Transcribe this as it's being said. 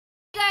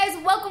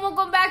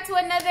welcome back to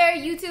another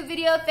YouTube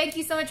video. Thank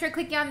you so much for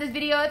clicking on this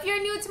video. If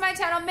you're new to my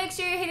channel, make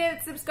sure you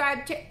hit the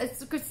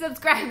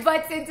subscribe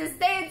button to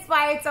stay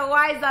inspired to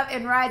wise up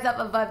and rise up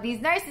above these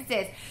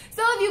narcissists.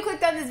 So if you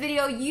clicked on this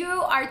video, you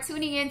are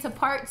tuning in to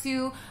part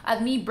 2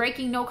 of me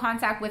breaking no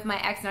contact with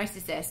my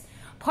ex-narcissist.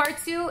 Part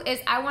 2 is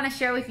I want to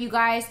share with you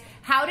guys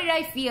how did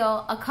I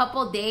feel a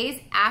couple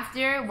days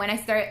after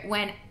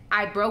when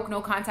I broke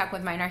no contact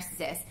with my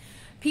narcissist.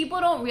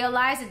 People don't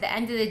realize at the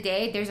end of the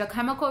day, there's a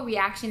chemical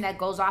reaction that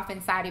goes off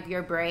inside of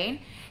your brain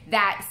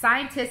that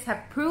scientists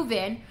have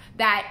proven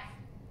that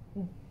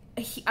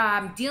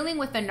dealing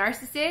with a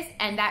narcissist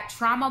and that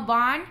trauma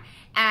bond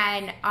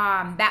and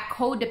that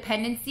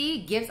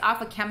codependency gives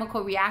off a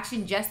chemical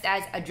reaction just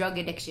as a drug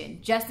addiction,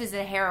 just as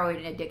a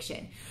heroin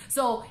addiction.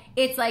 So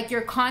it's like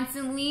you're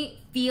constantly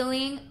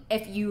feeling,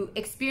 if you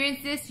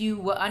experience this, you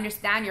will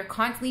understand you're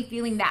constantly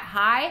feeling that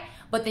high,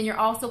 but then you're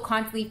also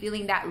constantly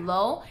feeling that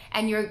low,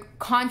 and you're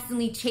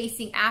constantly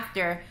chasing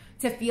after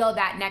to feel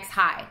that next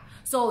high.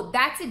 So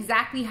that's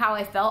exactly how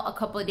I felt a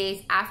couple of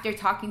days after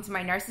talking to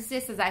my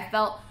narcissist, as I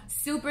felt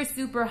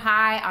super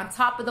high, on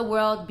top of the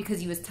world,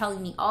 because he was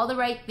telling me all the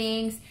right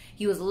things.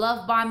 He was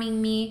love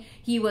bombing me.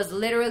 He was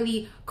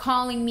literally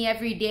calling me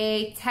every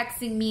day,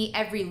 texting me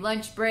every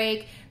lunch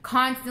break,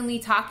 constantly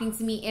talking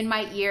to me in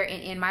my ear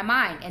and in my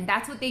mind. And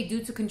that's what they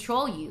do to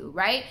control you,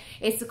 right?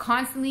 It's to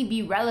constantly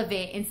be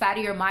relevant inside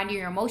of your mind or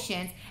your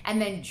emotions,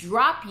 and then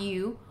drop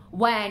you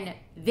when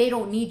they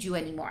don't need you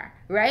anymore,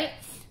 right?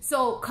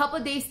 So a couple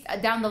of days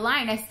down the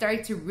line, I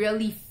started to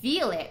really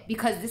feel it,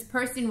 because this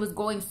person was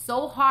going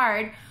so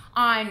hard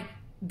on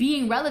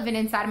being relevant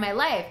inside of my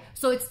life.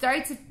 So it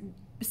started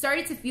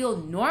to feel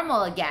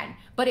normal again,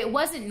 but it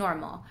wasn't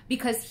normal,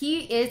 because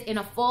he is in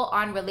a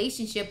full-on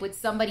relationship with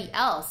somebody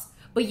else,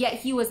 but yet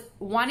he was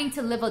wanting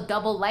to live a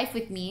double life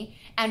with me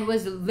and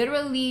was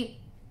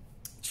literally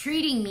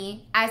treating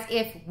me as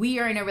if we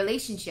are in a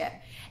relationship.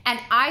 And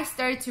I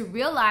started to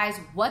realize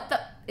what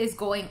is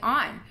going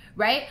on,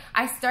 right?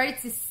 I started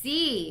to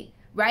see,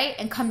 right,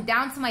 and come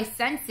down to my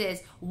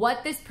senses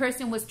what this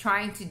person was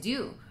trying to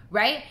do,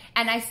 right?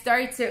 And I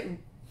started to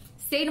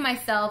say to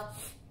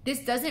myself, this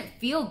doesn't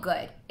feel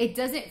good. It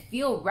doesn't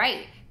feel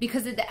right.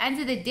 Because at the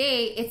end of the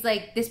day, it's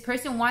like this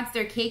person wants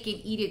their cake and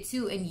eat it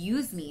too and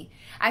use me.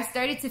 I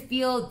started to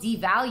feel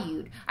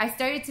devalued. I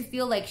started to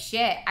feel like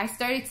shit. I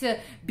started to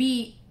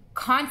be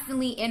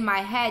constantly in my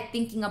head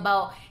thinking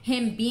about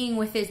him being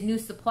with his new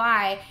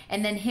supply,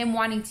 and then him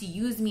wanting to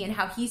use me, and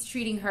how he's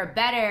treating her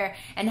better,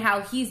 and how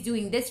he's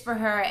doing this for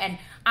her, and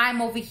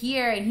I'm over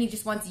here and he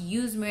just wants to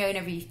use me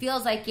whenever he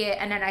feels like it.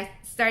 And then I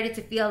started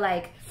to feel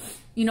like,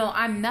 you know,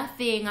 I'm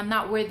nothing, I'm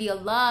not worthy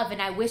of love,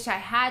 and I wish I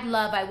had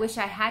love, I wish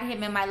I had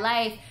him in my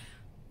life.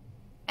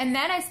 And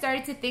then I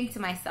started to think to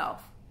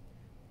myself,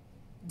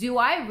 do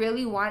I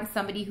really want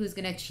somebody who's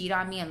gonna cheat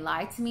on me and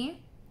lie to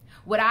me?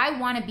 Would I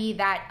want to be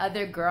that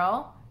other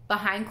girl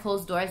behind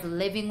closed doors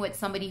living with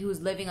somebody who's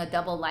living a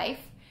double life?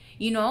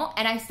 You know?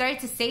 And I started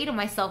to say to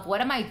myself,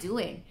 what am I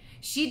doing?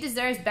 She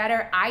deserves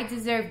better. I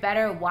deserve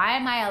better. Why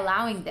am I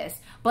allowing this?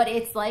 But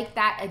it's like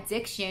that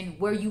addiction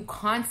where you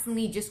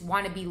constantly just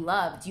want to be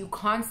loved. You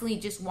constantly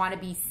just want to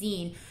be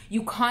seen.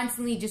 You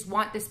constantly just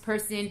want this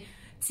person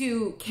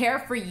to care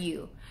for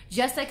you,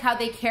 just like how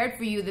they cared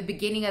for you at the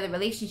beginning of the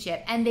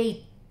relationship. And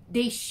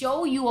they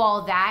show you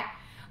all that,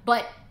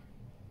 but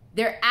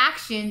their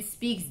action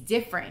speaks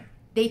different.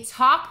 They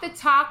talk the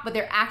talk, but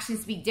their actions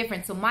speak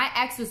different. So my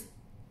ex was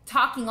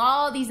talking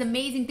all these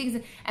amazing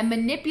things and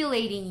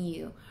manipulating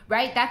you,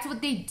 right? That's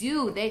what they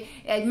do.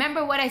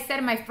 Remember what I said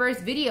in my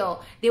first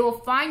video. They will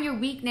find your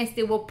weakness,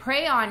 they will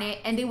prey on it,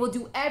 and they will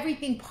do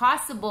everything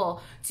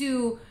possible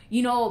to,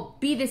 you know,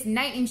 be this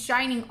knight in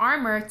shining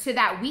armor to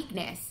that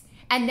weakness.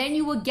 And then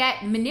you would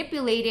get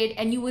manipulated,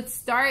 and you would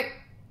start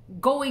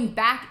going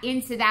back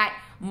into that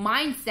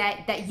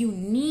mindset that you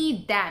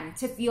need them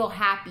to feel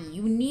happy.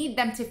 You need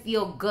them to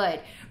feel good,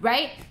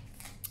 right?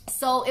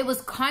 So it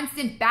was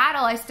constant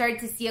battle. I started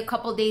to see a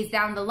couple days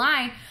down the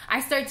line.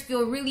 I started to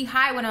feel really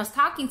high when I was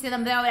talking to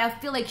them. Then I would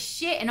feel like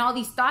shit, and all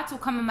these thoughts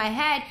would come in my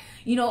head,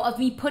 you know, of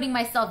me putting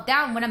myself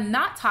down when I'm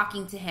not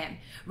talking to him,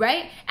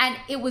 right? And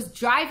it was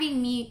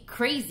driving me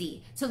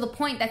crazy, to the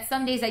point that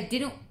some days I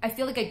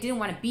feel like I didn't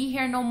want to be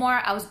here no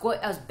more. I was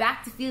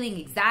back to feeling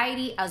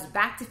anxiety. I was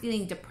back to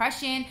feeling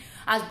depression.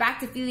 I was back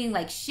to feeling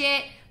like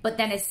shit. But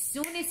then as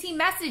soon as he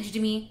messaged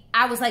me,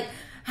 I was like,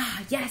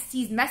 yes,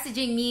 he's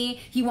messaging me.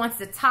 He wants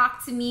to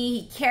talk to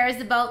me. He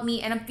cares about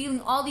me. And I'm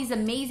feeling all these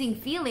amazing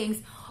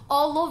feelings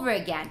all over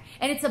again.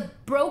 And it's a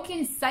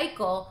broken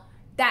cycle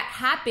that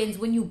happens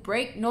when you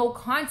break no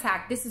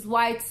contact. This is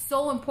why it's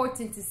so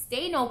important to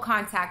stay no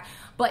contact.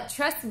 But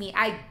trust me,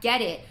 I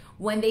get it.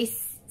 When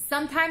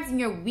sometimes in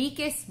your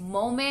weakest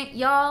moment,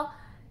 y'all,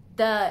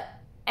 the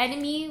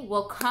enemy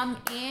will come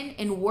in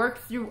and work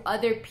through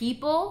other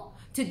people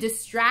to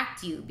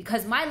distract you,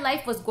 because my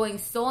life was going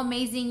so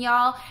amazing,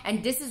 y'all.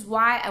 And this is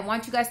why I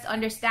want you guys to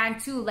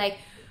understand too, like,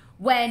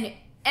 when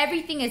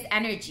everything is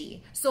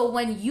energy. So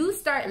when you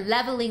start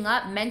leveling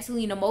up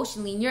mentally and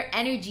emotionally, and your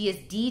energy is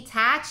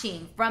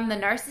detaching from the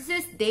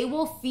narcissist, they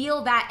will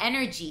feel that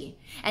energy.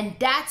 And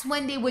that's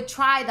when they would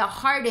try the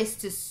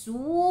hardest to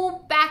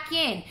swoop back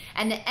in.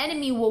 And the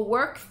enemy will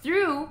work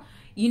through,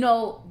 you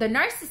know, the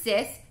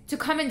narcissist to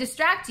come and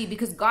distract you,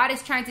 because God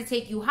is trying to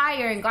take you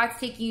higher and God's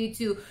taking you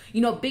to,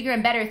 you know, bigger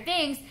and better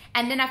things.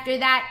 And then after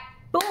that,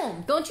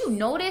 boom, don't you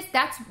notice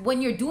that's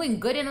when you're doing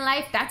good in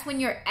life? That's when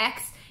your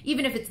ex,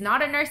 even if it's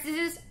not a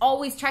narcissist,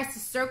 always tries to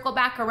circle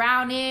back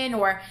around in,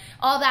 or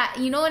all that,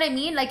 you know what I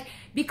mean? Like,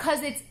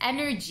 because it's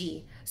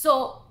energy.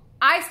 So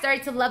I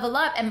started to level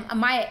up, and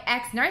my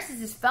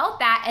ex-narcissist felt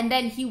that, and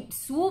then he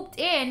swooped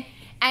in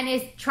and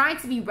is trying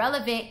to be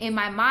relevant in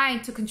my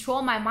mind, to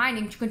control my mind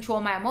and to control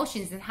my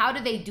emotions. And how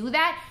do they do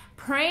that?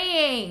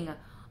 Preying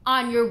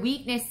on your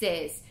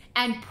weaknesses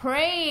and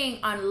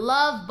preying on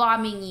love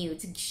bombing you,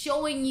 to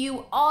showing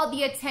you all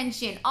the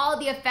attention, all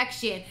the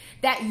affection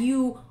that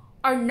you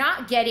are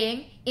not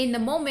getting in the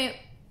moment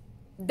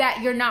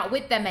that you're not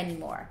with them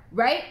anymore,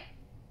 right?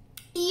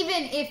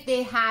 Even if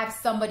they have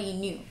somebody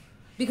new.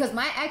 Because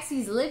my ex,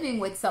 he's living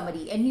with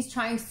somebody and he's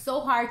trying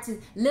so hard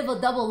to live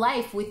a double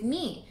life with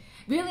me.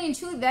 Really and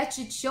truly, that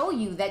should show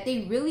you that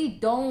they really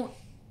don't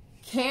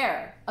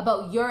care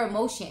about your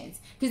emotions.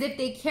 Because if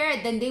they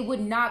cared, then they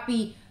would not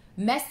be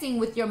messing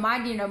with your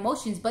mind and your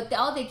emotions. But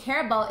all they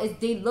care about is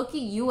they look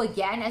at you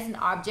again as an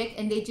object,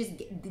 and they just,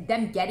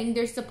 them getting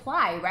their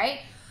supply, right?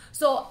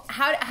 So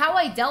how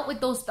I dealt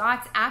with those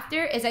thoughts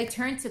after is I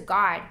turned to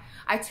God.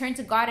 I turned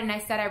to God and I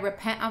said, I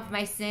repent of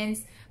my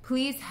sins.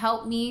 Please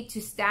help me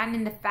to stand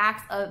in the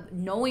facts of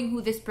knowing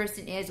who this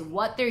person is,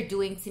 what they're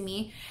doing to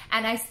me.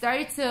 And I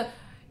started to,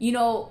 you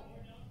know,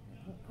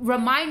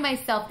 remind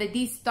myself that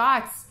these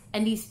thoughts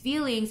and these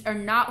feelings are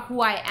not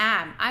who I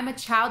am. I'm a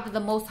child of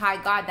the Most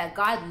High God, that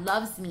God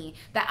loves me,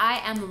 that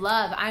I am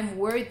love, I'm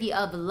worthy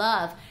of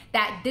love,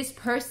 that this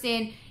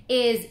person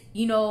is,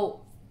 you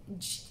know,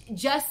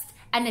 just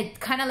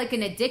kind of like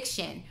an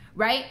addiction,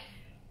 right?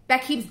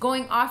 That keeps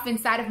going off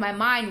inside of my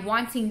mind,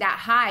 wanting that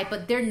high,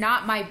 but they're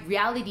not my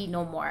reality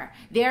no more.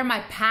 They're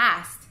my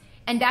past.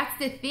 And that's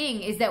the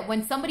thing, is that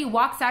when somebody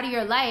walks out of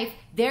your life,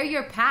 they're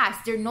your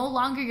past. They're no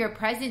longer your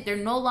present. They're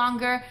no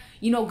longer,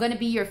 you know, going to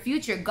be your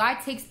future.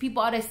 God takes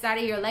people outside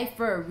of your life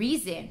for a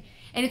reason.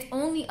 And it's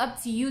only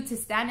up to you to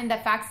stand in the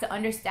facts, to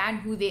understand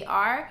who they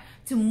are,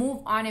 to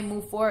move on and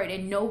move forward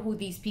and know who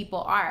these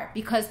people are.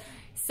 Because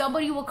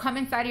somebody will come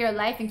inside of your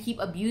life and keep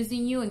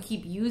abusing you and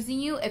keep using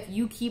you if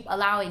you keep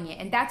allowing it.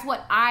 And that's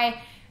what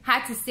I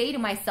had to say to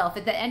myself.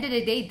 At the end of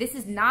the day, this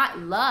is not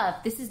love.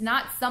 This is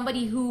not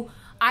somebody who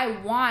I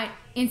want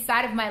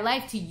inside of my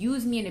life to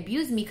use me and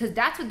abuse me, because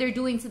that's what they're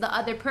doing to the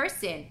other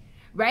person,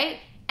 right?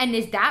 And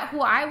is that who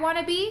I want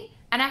to be?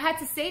 And I had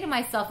to say to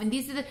myself, and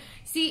these are the,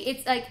 see,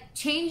 it's like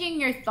changing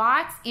your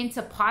thoughts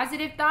into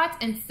positive thoughts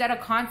instead of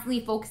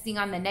constantly focusing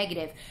on the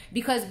negative.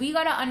 Because we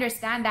got to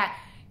understand that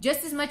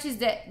just as much as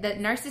the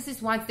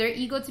narcissist wants their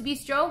ego to be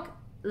stroked,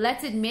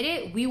 let's admit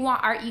it, we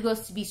want our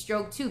egos to be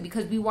stroked too,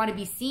 because we want to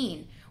be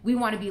seen. We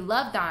want to be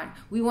loved on.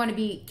 We want to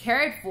be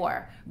cared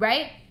for,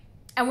 right?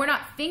 And we're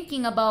not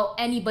thinking about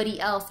anybody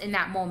else in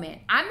that moment.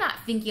 I'm not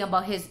thinking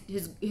about his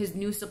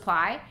new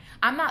supply.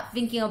 I'm not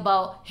thinking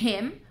about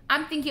him.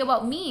 I'm thinking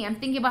about me. I'm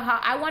thinking about how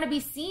I want to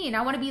be seen.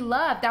 I want to be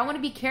loved. I want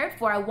to be cared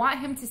for. I want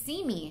him to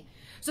see me.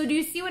 So do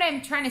you see what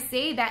I'm trying to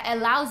say? That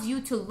allows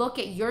you to look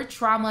at your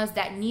traumas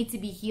that need to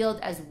be healed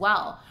as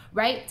well,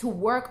 right? To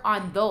work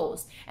on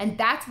those. And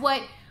that's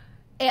what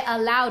it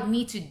allowed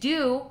me to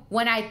do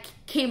when I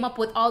came up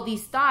with all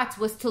these thoughts,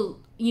 was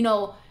to, you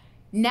know,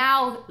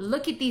 now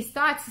look at these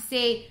thoughts to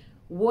say,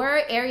 where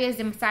are areas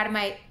inside of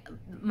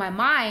my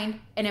mind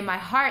and in my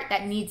heart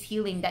that needs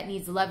healing, that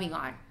needs loving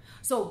on.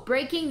 So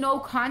breaking no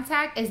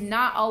contact is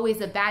not always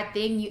a bad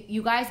thing,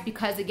 you guys,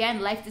 because again,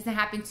 life doesn't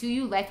happen to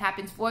you, life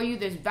happens for you.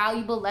 There's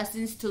valuable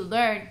lessons to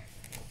learn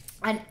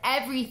on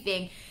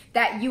everything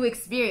that you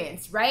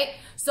experience, right?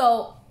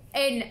 So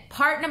in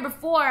part number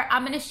 4,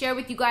 I'm going to share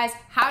with you guys,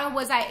 how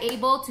was I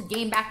able to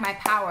gain back my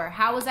power?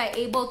 How was I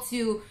able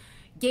to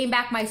gain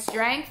back my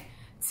strength,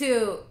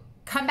 to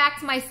come back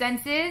to my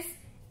senses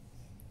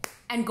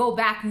and go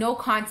back no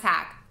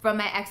contact from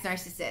my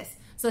ex-narcissist.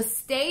 So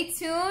stay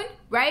tuned,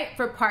 right,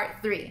 for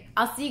part 3.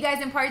 I'll see you guys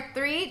in part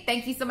 3.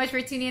 Thank you so much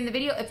for tuning in the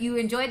video. If you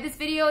enjoyed this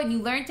video and you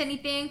learned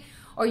anything,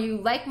 or you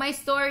like my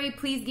story,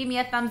 please give me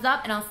a thumbs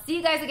up, and I'll see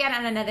you guys again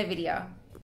on another video.